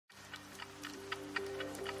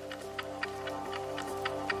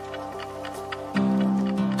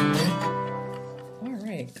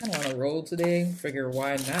Bible today. Figure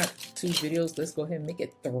why not 2 videos? Let's go ahead and make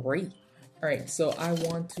it 3. All right, so I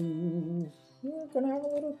want to, we're gonna have a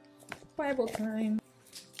little Bible time.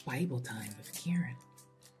 Bible time with Karen.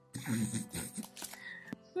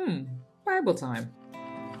 Bible time.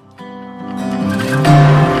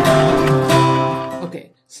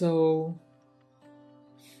 Okay, so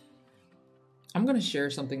I'm gonna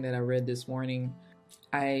share something that I read this morning.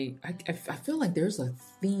 I feel like there's a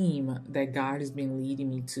theme that God has been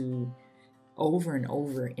leading me to over and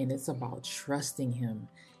over, and it's about trusting Him.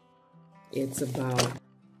 It's about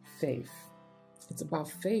faith. It's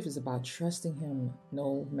about faith. It's about trusting Him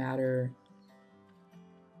no matter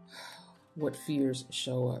what fears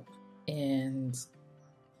show up. And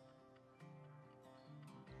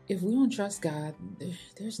if we don't trust God,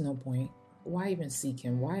 there's no point. Why even seek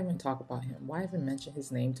Him? Why even talk about Him? Why even mention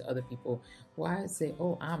His name to other people? Why say,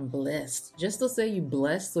 oh, I'm blessed? Just to say you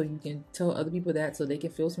blessed so you can tell other people that so they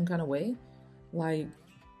can feel some kind of way? Like,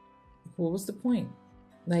 what was the point?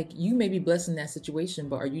 Like, you may be blessed in that situation,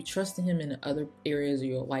 but are you trusting Him in other areas of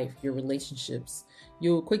your life, your relationships?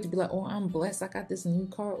 You're quick to be like, oh, I'm blessed, I got this new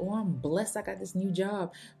car. Oh, I'm blessed, I got this new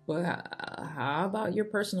job. But how about your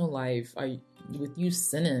personal life? With you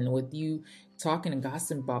sinning, with you talking and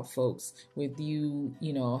gossiping about folks, with you,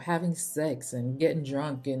 having sex and getting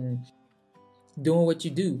drunk and doing what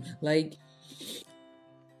you do? Like,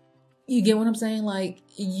 you get what I'm saying? Like,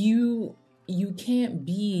 you can't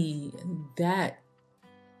be that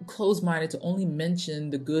closed-minded to only mention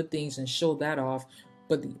the good things and show that off,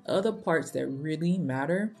 but the other parts that really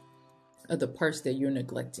matter are the parts that you're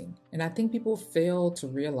neglecting. And I think people fail to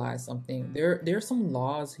realize something. There are some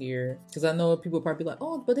laws here, because I know people probably like,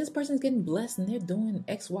 oh, but this person's getting blessed and they're doing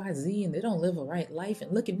XYZ and they don't live a right life,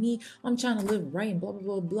 and look at me, I'm trying to live right and blah blah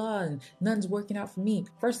blah blah, and nothing's working out for me.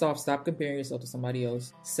 First off, stop comparing yourself to somebody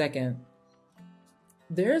else. Second,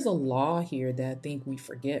 there's a law here that I think we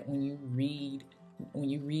forget when you read,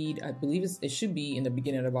 I believe it should be in the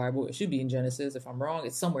beginning of the Bible. It should be in Genesis. If I'm wrong,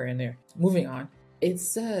 it's somewhere in there. Moving on. It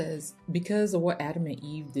says, because of what Adam and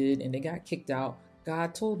Eve did and they got kicked out,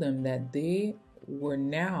 God told them that they were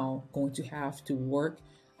now going to have to work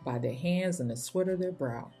by their hands and the sweat of their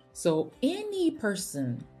brow. So any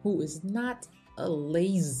person who is not a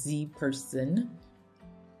lazy person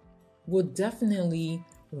will definitely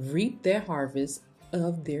reap their harvest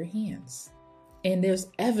of their hands. And there's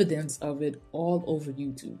evidence of it all over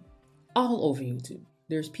YouTube. All over YouTube.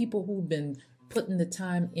 There's people who've been putting the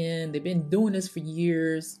time in. They've been doing this for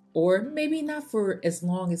years, or maybe not for as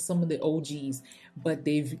long as some of the OGs, but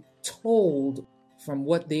they've told from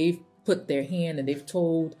what they've put their hand and they've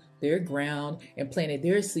told their ground and planted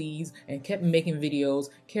their seeds and kept making videos,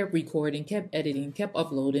 kept recording, kept editing, kept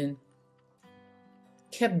uploading,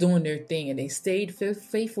 kept doing their thing, and they stayed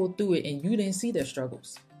faithful through it, and you didn't see their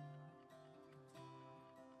struggles.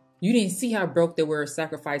 You didn't see how broke they were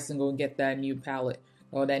sacrificing to go get that new palette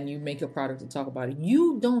or that new makeup product to talk about it.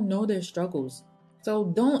 You don't know their struggles. So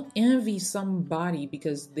don't envy somebody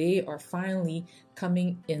because they are finally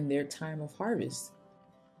coming in their time of harvest.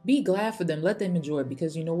 Be glad for them. Let them enjoy it,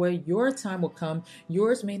 because you know what? Your time will come.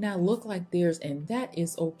 Yours may not look like theirs, and that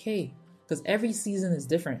is okay, because every season is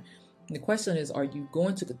different. And the question is, are you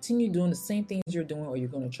going to continue doing the same things you're doing, or are you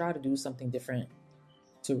going to try to do something different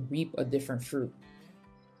to reap a different fruit?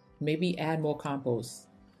 Maybe add more compost.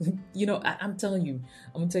 I'm telling you,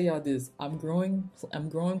 I'm gonna tell y'all this. I'm growing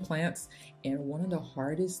plants, and one of the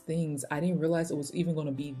hardest things, I didn't realize it was even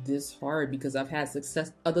gonna be this hard, because I've had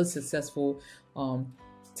other successful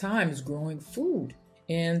times growing food.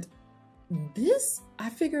 And this, I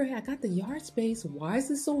figure, I got the yard space. Why is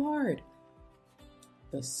this so hard?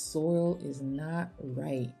 The soil is not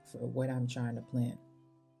right for what I'm trying to plant.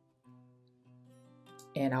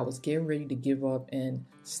 And I was getting ready to give up and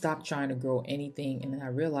stop trying to grow anything. And then I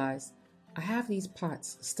realized I have these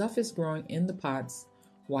pots. Stuff is growing in the pots.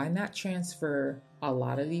 Why not transfer a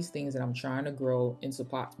lot of these things that I'm trying to grow into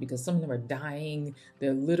pots? Because some of them are dying.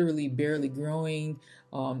 They're literally barely growing.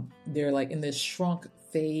 They're like in this shrunk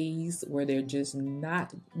phase where they're just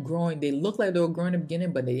not growing. They look like they were growing in the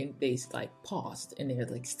beginning, but they like paused, and they're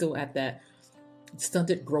like still at that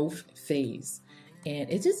stunted growth phase.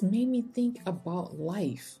 And it just made me think about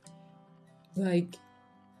life. Like,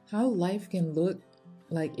 how life can look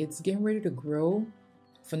like it's getting ready to grow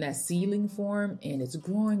from that seedling form, and it's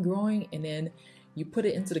growing, and then you put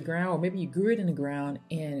it into the ground, or maybe you grew it in the ground,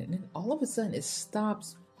 and then all of a sudden it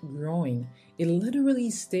stops growing. It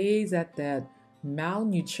literally stays at that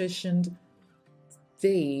malnutritioned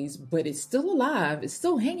phase, but it's still alive, it's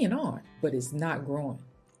still hanging on, but it's not growing.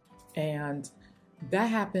 And that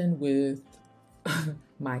happened with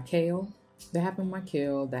my kale. That happened with my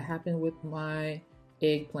kale. That happened with my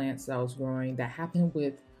eggplants that I was growing. That happened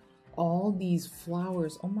with all these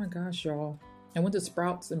flowers. Oh my gosh, y'all. I went to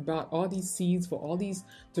Sprouts and bought all these seeds for all these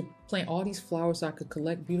to plant all these flowers so I could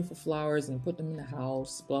collect beautiful flowers and put them in the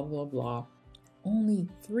house, blah, blah, blah. Only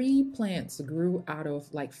 3 plants grew out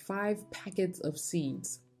of like 5 packets of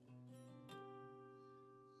seeds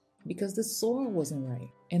because the soil wasn't right.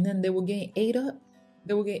 And then they were getting ate up.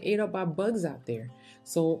 They were getting ate up by bugs out there.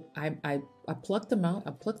 So I plucked them out.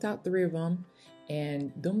 I plucked out 3 of them.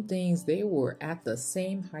 And them things, they were at the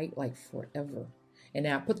same height like forever. And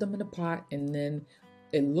then I put them in a pot, and then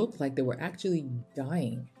it looked like they were actually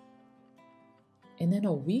dying. And then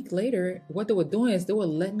a week later, what they were doing is they were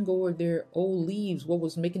letting go of their old leaves, what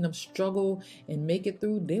was making them struggle and make it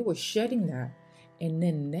through. They were shedding that. And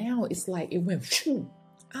then now it's like it went phew.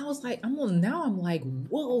 I was like, I'm like,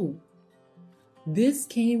 whoa, this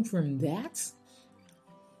came from that.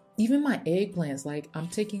 Even my eggplants, like I'm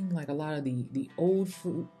taking like a lot of the old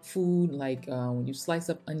food, like when you slice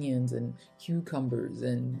up onions and cucumbers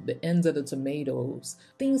and the ends of the tomatoes,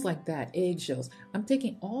 things like that, eggshells. I'm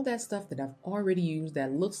taking all that stuff that I've already used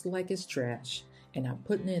that looks like it's trash, and I'm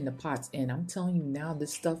putting it in the pots. And I'm telling you now,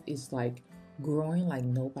 this stuff is like growing like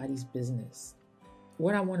nobody's business.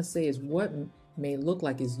 What I want to say is what may look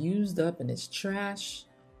like it's used up and it's trash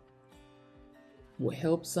will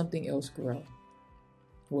help something else grow.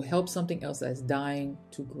 Will help something else that's dying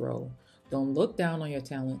to grow. Don't look down on your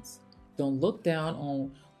talents. Don't look down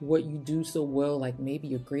on what you do so well. Like maybe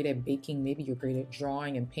you're great at baking. Maybe you're great at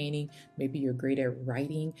drawing and painting. Maybe you're great at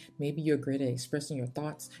writing. Maybe you're great at expressing your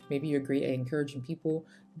thoughts. Maybe you're great at encouraging people.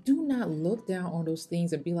 Do not look down on those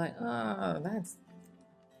things and be like, I've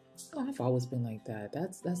always been like that.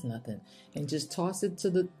 That's nothing. And just toss it to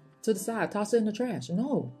the side. Toss it in the trash.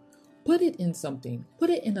 No. Put it in something. Put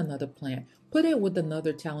it in another plant. Put it with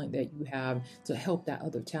another talent that you have to help that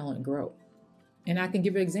other talent grow. And I can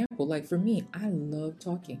give an example. Like for me, I love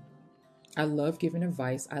talking. I love giving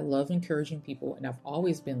advice. I love encouraging people. And I've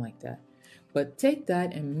always been like that. But take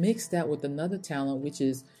that and mix that with another talent, which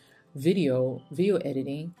is video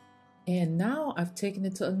editing. And now I've taken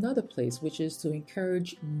it to another place, which is to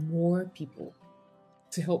encourage more people,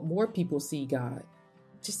 to help more people see God,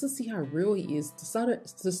 just to see how real he is, to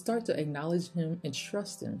start to acknowledge him and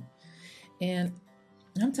trust him. And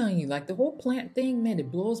I'm telling you, like the whole plant thing, man,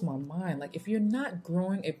 it blows my mind. Like if you're not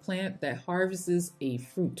growing a plant that harvests a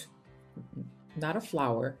fruit, not a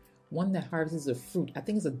flower, one that harvests a fruit, I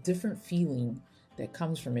think it's a different feeling that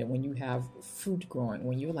comes from it when you have fruit growing,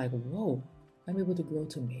 when you're like, whoa, I'm able to grow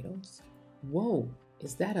tomatoes. Whoa,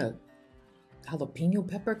 is that a jalapeno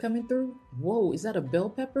pepper coming through? Whoa, is that a bell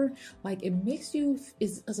pepper? Like it makes you,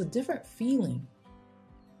 it's a different feeling.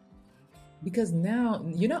 Because now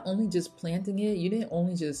you're not only just planting it, you didn't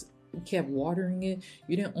only just kept watering it,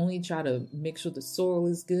 you didn't only try to make sure the soil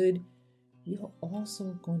is good. You're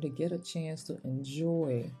also going to get a chance to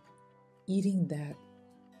enjoy eating that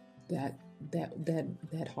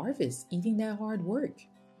harvest, eating that hard work.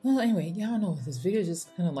 Well, anyway, y'all know this video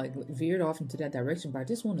just kind of like veered off into that direction, but I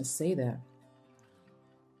just want to say that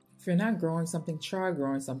if you're not growing something, try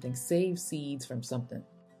growing something. Save seeds from something.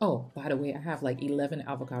 Oh, by the way, I have like 11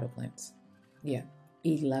 avocado plants. Yeah,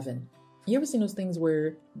 11. You ever seen those things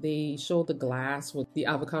where they show the glass with the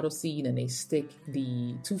avocado seed and they stick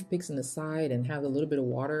the toothpicks in the side and have a little bit of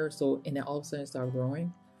water and then all of a sudden start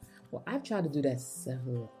growing? Well, I've tried to do that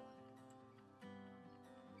several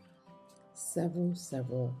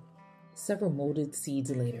molded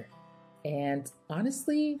seeds later. And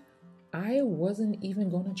honestly, I wasn't even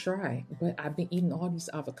going to try, but I've been eating all these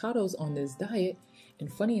avocados on this diet.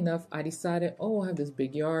 And funny enough, I decided, I have this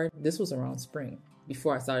big yard. This was around spring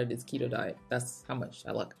before I started this keto diet. That's how much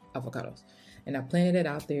I like avocados. And I planted it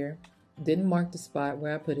out there, didn't mark the spot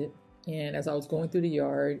where I put it. And as I was going through the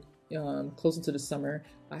yard, closer to the summer,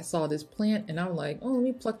 I saw this plant and I'm like, let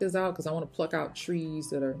me pluck this out because I want to pluck out trees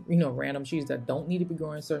that are, random trees that don't need to be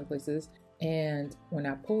growing in certain places. And when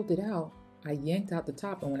I pulled it out, I yanked out the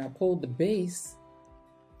top, and when I pulled the base,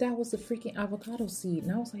 that was the freaking avocado seed.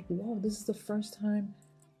 And I was like, whoa, this is the first time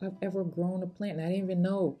I've ever grown a plant, and I didn't even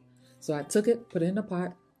know. So I took it, put it in a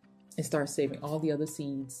pot, and started saving all the other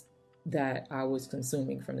seeds that I was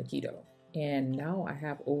consuming from the keto. And now I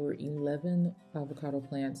have over 11 avocado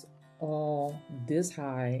plants, all this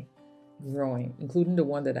high, growing, including the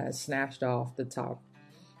one that I snatched off the top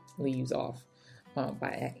leaves off by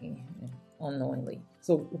acting unknowingly.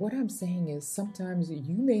 So what I'm saying is sometimes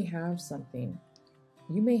you may have something,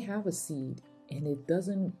 you may have a seed and it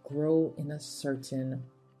doesn't grow in a certain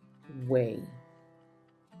way.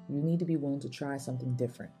 You need to be willing to try something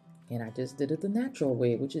different. And I just did it the natural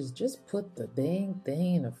way, which is just put the dang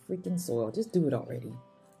thing in a freaking soil. Just do it already.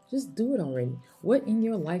 Just do it already. What in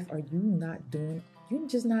your life are you not doing?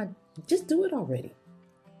 Just do it already.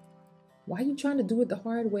 Why are you trying to do it the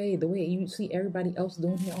hard way, the way you see everybody else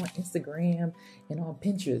doing it on Instagram and on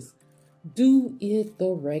Pinterest? Do it the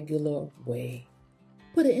regular way.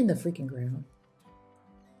 Put it in the freaking ground.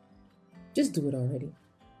 Just do it already.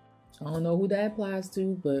 I don't know who that applies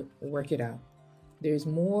to, but work it out. There's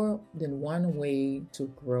more than one way to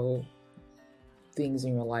grow things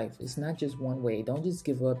in your life. It's not just one way. Don't just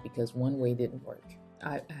give up because one way didn't work.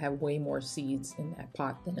 I have way more seeds in that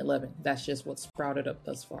pot than 11. That's just what sprouted up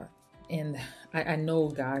thus far. And I know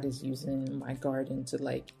God is using my garden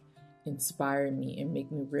to inspire me and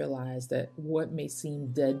make me realize that what may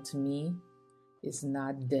seem dead to me is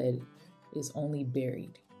not dead. It's only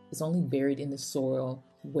buried. It's only buried in the soil,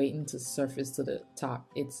 waiting to surface to the top.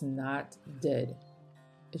 It's not dead.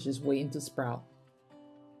 It's just waiting to sprout.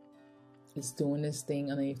 It's doing this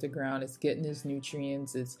thing underneath the ground. It's getting its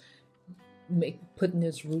nutrients. It's putting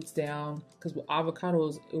its roots down. Because with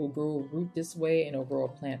avocados, it will grow a root this way and it'll grow a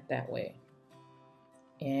plant that way.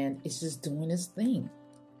 And it's just doing its thing.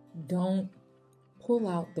 Don't pull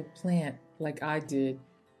out the plant like I did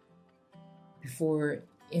before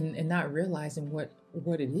and not realizing what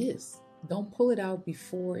it is. Don't pull it out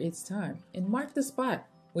before it's time. And mark the spot.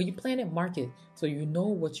 Where you plant it, mark it so you know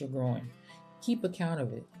what you're growing. Keep account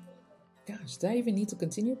of it. Gosh, do I even need to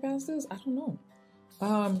continue past this? I don't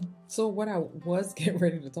know. So what I was getting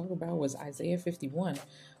ready to talk about was Isaiah 51,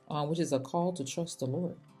 which is a call to trust the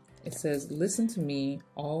Lord. It says, "Listen to me,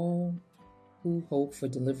 all who hope for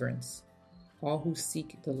deliverance, all who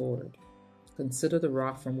seek the Lord. Consider the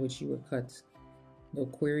rock from which you were cut, the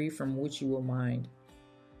quarry from which you were mined.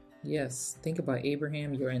 Yes, think about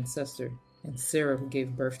Abraham, your ancestor, and Sarah, who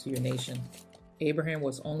gave birth to your nation. Abraham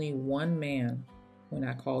was only one man when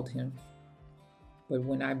I called him, but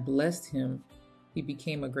when I blessed him, he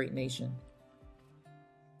became a great nation.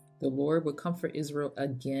 The Lord will comfort Israel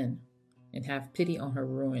again and have pity on her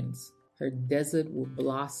ruins. Her desert will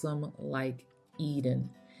blossom like Eden,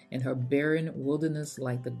 and her barren wilderness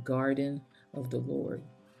like the garden of the Lord."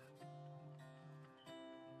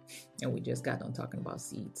 And we just got done talking about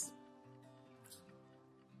seeds.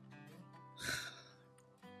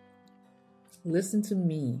 Listen to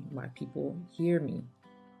me, my people, hear me,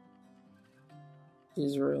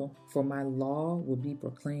 Israel, for my law will be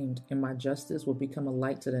proclaimed, and my justice will become a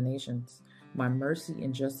light to the nations. My mercy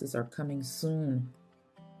and justice are coming soon.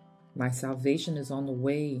 My salvation is on the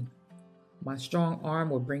way. My strong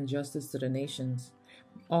arm will bring justice to the nations.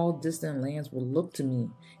 All distant lands will look to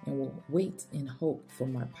me and will wait in hope for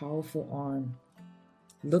my powerful arm.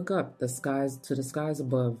 Look up to the skies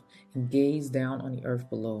above and gaze down on the earth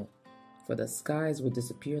below. For the skies will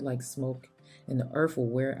disappear like smoke, and the earth will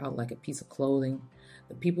wear out like a piece of clothing.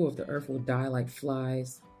 The people of the earth will die like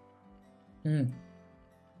flies. And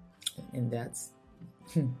that's...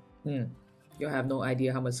 You'll have no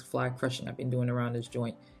idea how much fly crushing I've been doing around this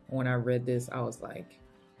joint. And when I read this, I was like...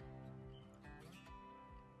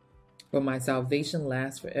 But my salvation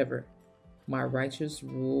lasts forever. My righteous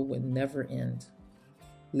rule will never end.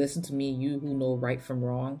 Listen to me, you who know right from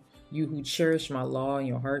wrong. You who cherish my law in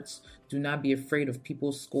your hearts, do not be afraid of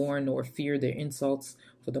people's scorn nor fear their insults,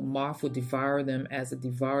 for the moth will devour them as it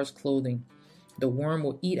devours clothing. The worm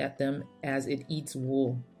will eat at them as it eats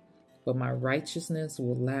wool. But my righteousness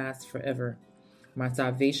will last forever. My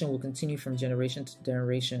salvation will continue from generation to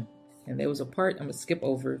generation. And there was a part I'm going to skip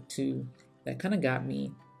over to that kind of got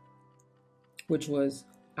me, which was,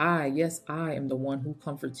 I am the one who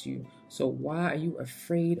comforts you. So why are you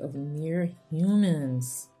afraid of mere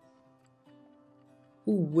humans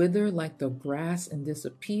who wither like the grass and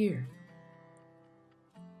disappear?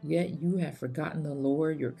 Yet you have forgotten the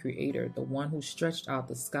Lord, your creator, the one who stretched out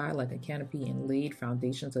the sky like a canopy and laid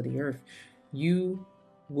foundations of the earth.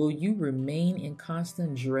 Will you remain in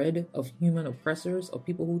constant dread of human oppressors or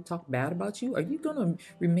people who talk bad about you? Are you going to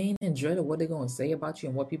remain in dread of what they're going to say about you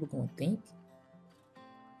and what people are going to think?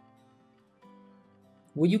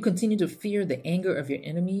 Will you continue to fear the anger of your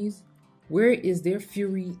enemies? Where is their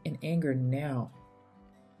fury and anger now?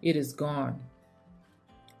 It is gone.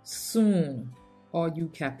 Soon, all you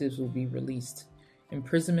captives will be released.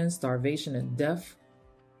 Imprisonment, starvation, and death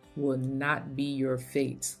will not be your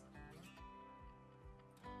fate.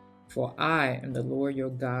 For I am the Lord your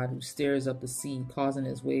God who stirs up the sea, causing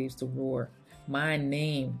its waves to roar. My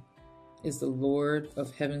name is the Lord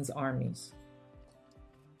of heaven's armies.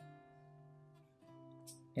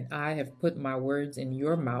 And I have put my words in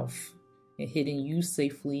your mouth and hidden you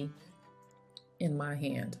safely in my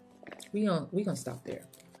hand. We're gonna stop there.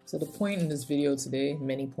 So the point in this video today,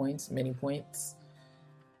 many points.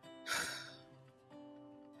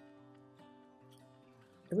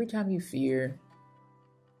 Every time you fear,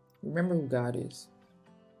 remember who God is.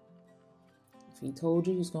 If he told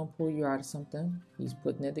you he's going to pull you out of something, he's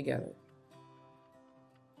putting it together.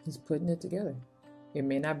 He's putting it together. It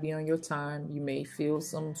may not be on your time. You may feel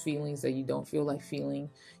some feelings that you don't feel like feeling.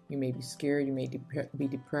 You may be scared. You may be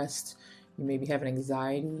depressed. You may be having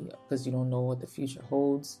anxiety because you don't know what the future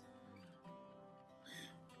holds.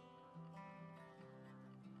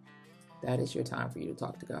 That is your time for you to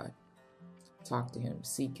talk to God. Talk to him.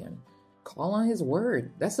 Seek him. Call on his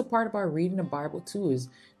word. That's the part about reading the Bible too, is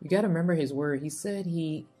you got to remember his word. He said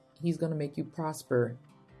he's going to make you prosper.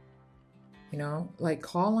 You know, like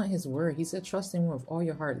call on his word. He said, trust in him with all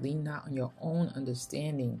your heart. Lean not on your own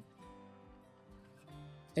understanding.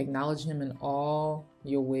 Acknowledge him in all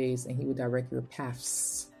your ways and he will direct your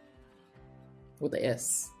paths with an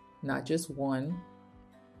S, not just one.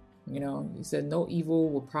 You know, he said no evil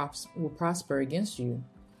will prosper against you.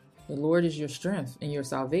 The Lord is your strength and your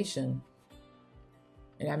salvation.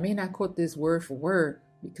 And I may not quote this word for word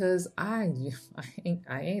because I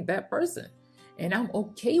ain't that person. And I'm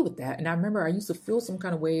okay with that. And I remember I used to feel some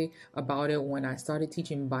kind of way about it when I started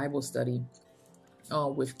teaching Bible study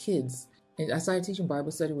with kids. And I started teaching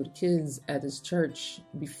Bible study with kids at this church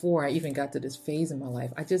before I even got to this phase in my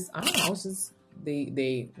life. I don't know, I was just,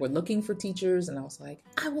 they were looking for teachers and I was like,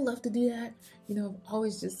 I would love to do that. You know, I've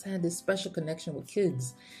always just had this special connection with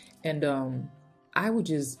kids. And I would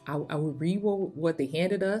read what they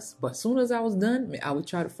handed us, but as soon as I was done, I would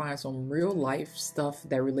try to find some real life stuff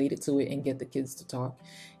that related to it and get the kids to talk.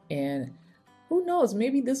 And who knows,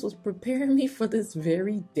 maybe this was preparing me for this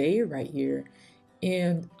very day right here.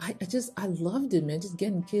 And I loved it, man, just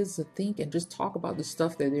getting kids to think and just talk about the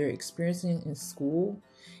stuff that they're experiencing in school.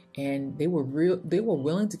 And they were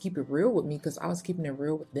willing to keep it real with me because I was keeping it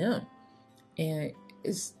real with them. And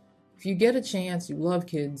if you get a chance, you love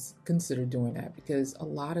kids, consider doing that because a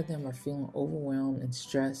lot of them are feeling overwhelmed and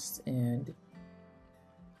stressed and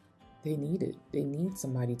they need it. They need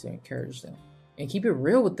somebody to encourage them and keep it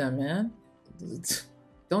real with them, man.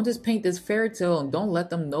 Don't just paint this fairy tale and don't let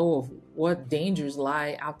them know of what dangers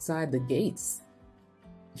lie outside the gates.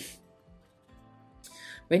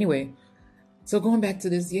 But anyway, so going back to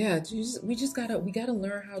this, we gotta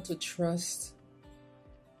learn how to trust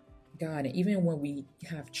God. And even when we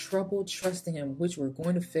have trouble trusting him, which we're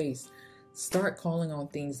going to face, start calling on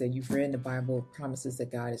things that you've read in the Bible, promises that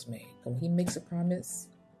God has made. When he makes a promise,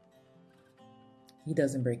 he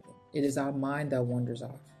doesn't break them. It is our mind that wanders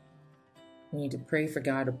off. We need to pray for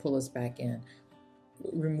God to pull us back in.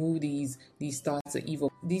 Remove these thoughts of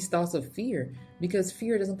evil, these thoughts of fear, because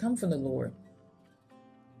fear doesn't come from the Lord.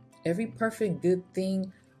 Every perfect good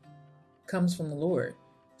thing comes from the Lord.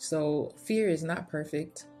 So fear is not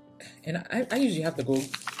perfect. And I usually have to go,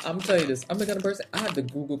 I'm telling you this, I'm the kind of person, I have to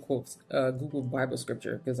Google quotes, Google Bible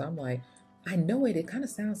scripture, because I'm like, I know it kind of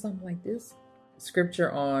sounds something like this.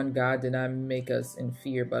 Scripture on God did not make us in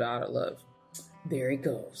fear, but out of love. There it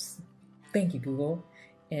goes. Thank you, Google.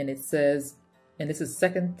 And it says, and this is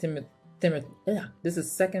 2 Timothy,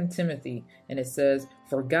 and it says,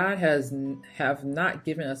 for God have not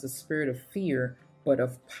given us a spirit of fear, but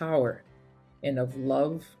of power and of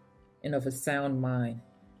love and of a sound mind.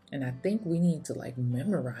 And I think we need to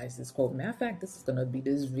memorize this quote. Matter of fact, this is going to be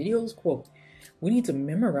this video's quote. We need to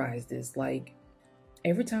memorize this.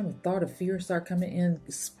 Every time a thought of fear start coming in,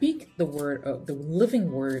 speak the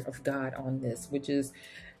living word of God on this, which is,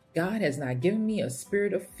 God has not given me a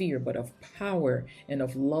spirit of fear, but of power and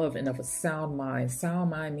of love and of a sound mind. Sound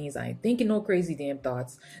mind means I ain't thinking no crazy damn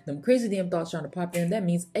thoughts. Them crazy damn thoughts trying to pop in. That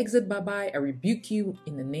means exit, bye-bye. I rebuke you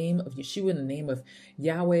in the name of Yeshua, in the name of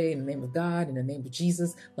Yahweh, in the name of God, in the name of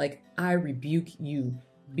Jesus. I rebuke you.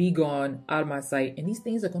 Be gone out of my sight. And these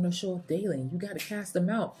things are going to show up daily. And you got to cast them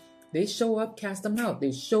out. They show up, cast them out.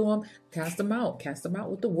 They show them, cast them out. Cast them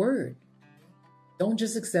out with the word. Don't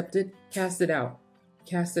just accept it. Cast it out.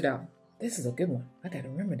 Cast it out. This is a good one. I got to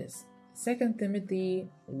remember this. 2 Timothy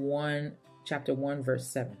 1, chapter 1, verse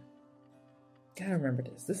 7. Got to remember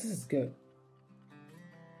this. This is good.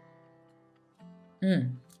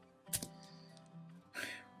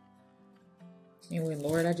 Anyway,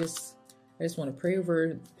 Lord, I just want to pray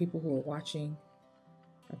over people who are watching.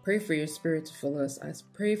 I pray for your spirit to fill us. I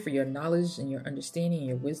pray for your knowledge and your understanding and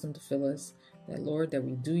your wisdom to fill us. That, Lord, that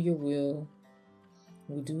we do your will.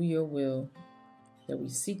 We do your will. That we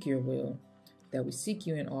seek your will, that we seek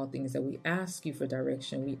you in all things, that we ask you for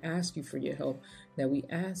direction, we ask you for your help, that we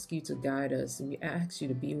ask you to guide us, we ask you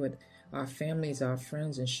to be with our families, our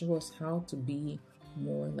friends, and show us how to be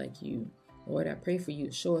more like you. Lord, I pray for you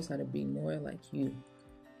to show us how to be more like you.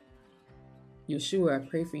 Yeshua, I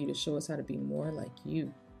pray for you to show us how to be more like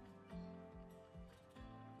you.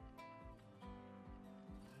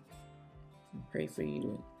 I pray for you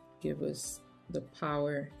to give us the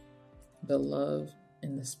power, the love,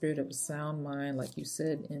 and the spirit of a sound mind, like you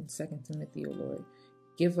said in 2 Timothy, O Lord.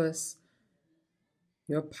 Give us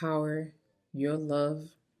your power, your love,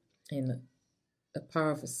 and the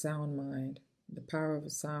power of a sound mind. The power of a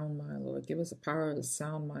sound mind, Lord. Give us the power of a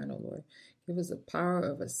sound mind, O Lord. Give us the power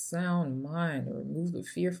of a sound mind, to remove the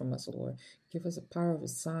fear from us, O Lord. Give us the power of a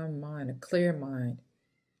sound mind, a clear mind,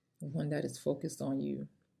 one that is focused on you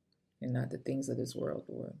and not the things of this world,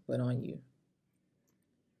 Lord, but on you.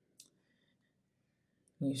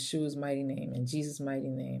 In Yeshua's mighty name, in Jesus' mighty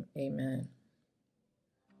name, amen.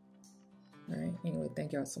 All right, anyway,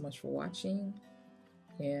 thank y'all so much for watching,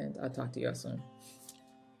 and I'll talk to y'all soon.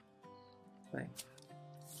 Bye.